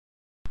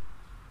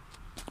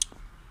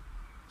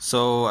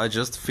So I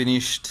just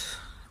finished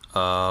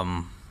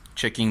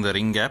checking the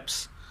ring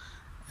gaps,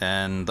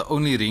 and the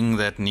only ring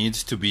that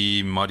needs to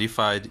be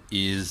modified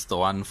is the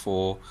one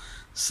for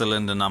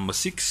cylinder number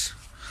 6.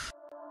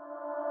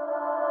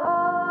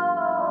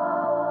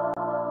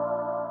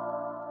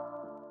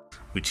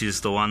 Which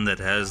is the one that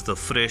has the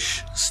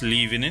fresh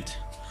sleeve in it.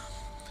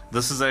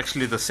 This is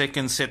actually the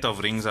second set of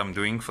rings I'm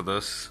doing for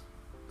this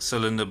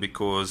cylinder,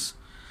 because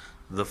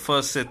the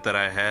first set that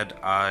I had,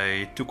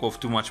 I took off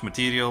too much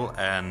material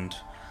and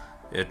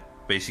it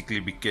basically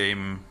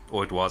became,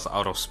 or it was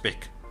out of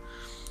spec.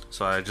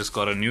 So I just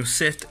got a new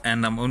set,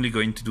 and I'm only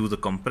going to do the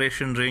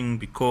compression ring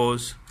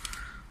because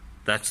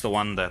that's the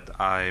one that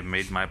I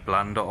made my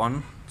blunder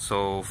on.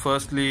 So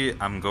firstly,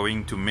 I'm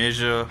going to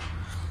measure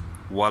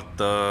what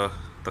the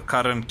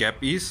current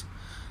gap is,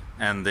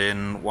 and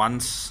then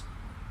once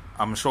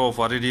I'm sure of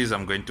what it is,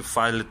 I'm going to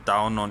file it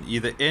down on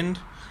either end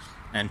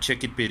and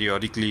check it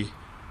periodically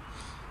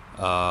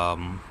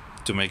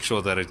to make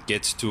sure that it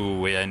gets to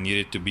where I need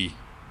it to be.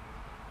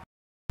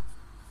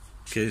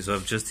 Okay, so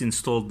I've just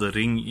installed the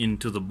ring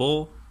into the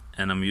bore,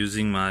 and I'm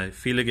using my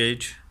feeler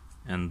gauge,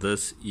 and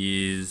this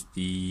is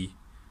the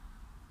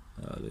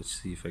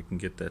let's see if I can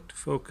get that to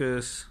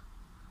focus,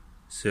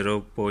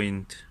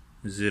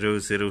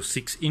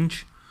 0.006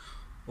 inch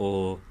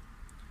or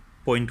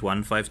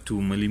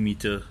 0.152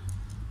 millimeter,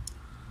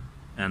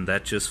 and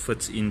that just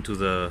fits into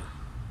the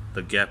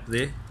gap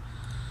there.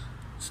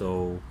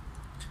 So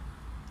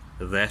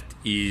that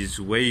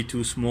is way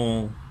too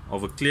small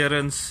of a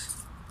clearance.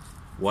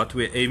 What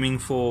we're aiming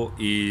for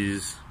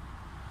is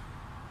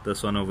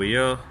this one over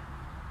here,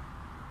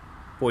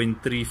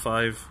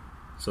 0.35.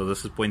 So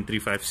this is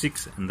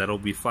 0.356, and that'll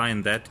be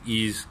fine. That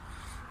is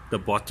the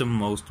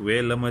bottommost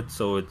wear limit,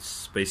 so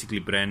it's basically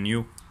brand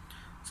new.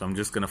 So I'm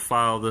just gonna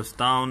file this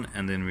down,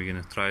 and then we're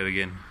gonna try it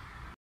again.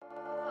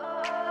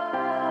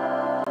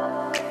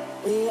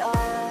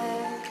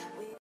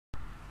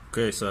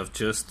 Okay, so I've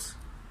just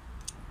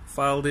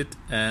filed it,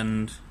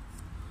 and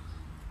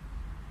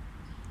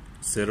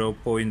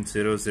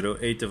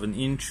 0.008 of an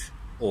inch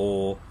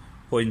or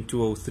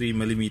 0.203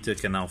 millimeter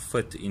can now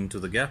fit into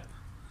the gap.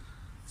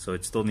 So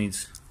it still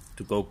needs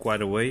to go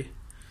quite a way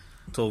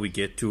until we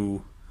get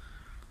to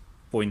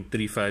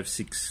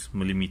 0.356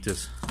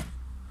 millimeters.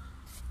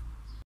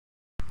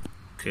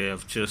 Okay,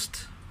 I've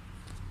just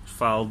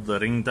filed the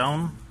ring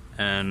down,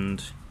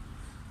 and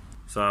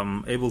so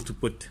I'm able to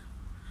put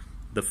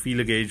the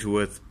feeler gauge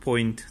with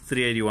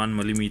 0.381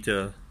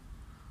 millimeter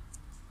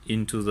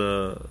into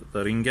the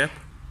ring gap,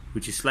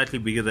 which is slightly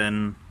bigger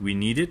than we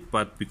need it,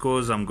 but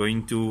because I'm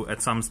going to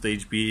at some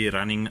stage be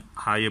running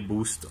higher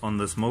boost on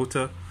this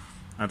motor,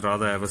 I'd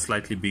rather have a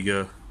slightly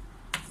bigger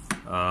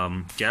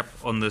gap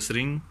on this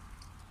ring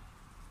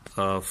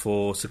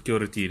for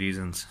security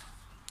reasons.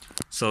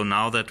 So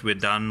now that we're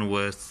done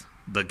with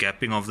the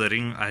gapping of the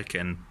ring, I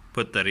can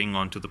put the ring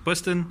onto the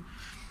piston,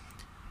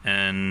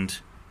 and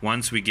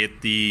once we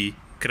get the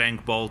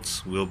crank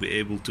bolts, we'll be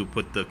able to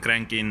put the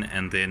crank in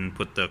and then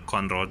put the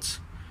conrods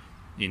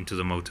into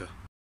the motor.